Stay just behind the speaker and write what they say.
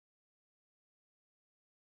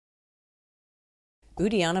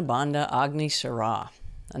Uddiyana bandha agni sara,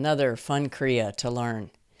 another fun kriya to learn.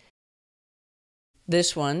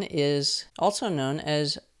 This one is also known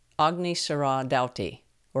as agni sara dauti,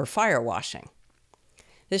 or fire washing.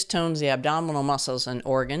 This tones the abdominal muscles and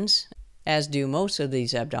organs, as do most of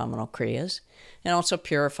these abdominal kriyas, and also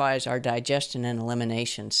purifies our digestion and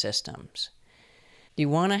elimination systems. You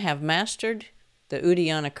want to have mastered the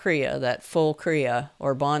uddiyana kriya, that full kriya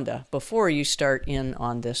or bandha, before you start in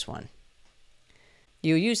on this one.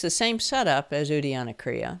 You use the same setup as uddiyana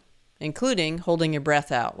kriya, including holding your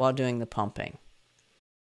breath out while doing the pumping.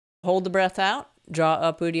 Hold the breath out, draw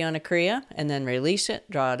up uddiyana kriya, and then release it,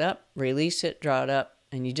 draw it up, release it, draw it up,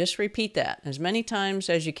 and you just repeat that as many times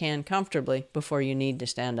as you can comfortably before you need to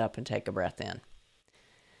stand up and take a breath in.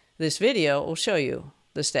 This video will show you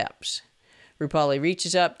the steps. Rupali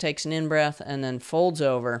reaches up, takes an in-breath, and then folds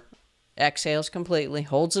over, exhales completely,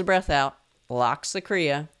 holds the breath out, locks the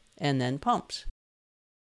kriya, and then pumps.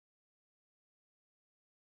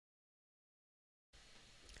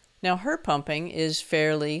 Now her pumping is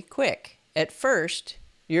fairly quick. At first,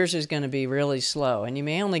 yours is going to be really slow, and you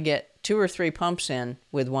may only get 2 or 3 pumps in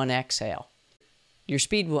with one exhale. Your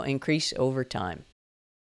speed will increase over time.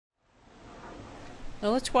 Now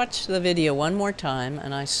let's watch the video one more time,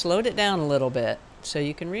 and I slowed it down a little bit so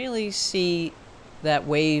you can really see that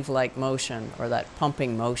wave-like motion or that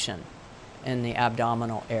pumping motion in the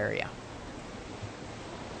abdominal area.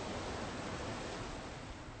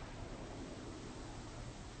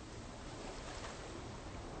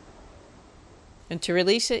 And to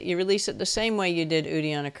release it, you release it the same way you did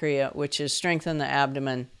uddiyana kriya, which is strengthen the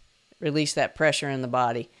abdomen, release that pressure in the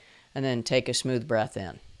body, and then take a smooth breath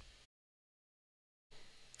in.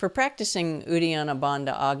 For practicing uddiyana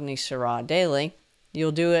bandha agni sara daily,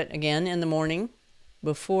 you'll do it again in the morning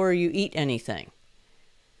before you eat anything.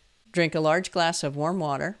 Drink a large glass of warm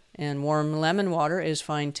water, and warm lemon water is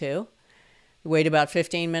fine too. Wait about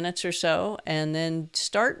 15 minutes or so, and then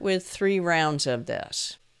start with 3 rounds of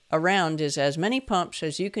this. A round is as many pumps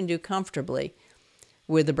as you can do comfortably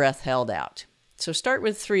with the breath held out. So start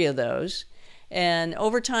with 3 of those, and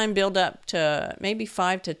over time build up to maybe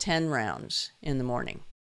 5 to 10 rounds in the morning.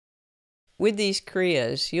 With these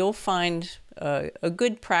kriyas, you'll find a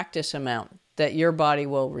good practice amount that your body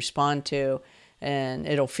will respond to and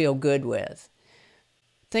it'll feel good with.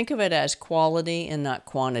 Think of it as quality and not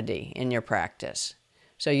quantity in your practice.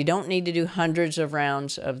 So you don't need to do hundreds of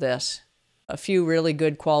rounds of this. A few really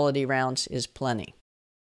good quality rounds is plenty.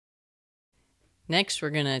 Next, we're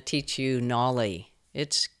going to teach you nali.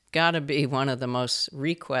 It's got to be one of the most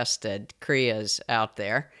requested kriyas out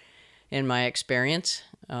there, in my experience.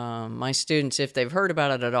 My students, if they've heard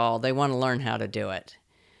about it at all, they want to learn how to do it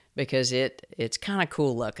because it's kind of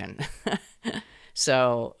cool looking.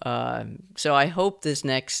 So I hope this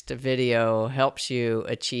next video helps you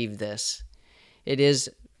achieve this. It is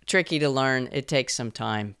tricky to learn. It takes some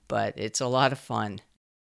time, but it's a lot of fun.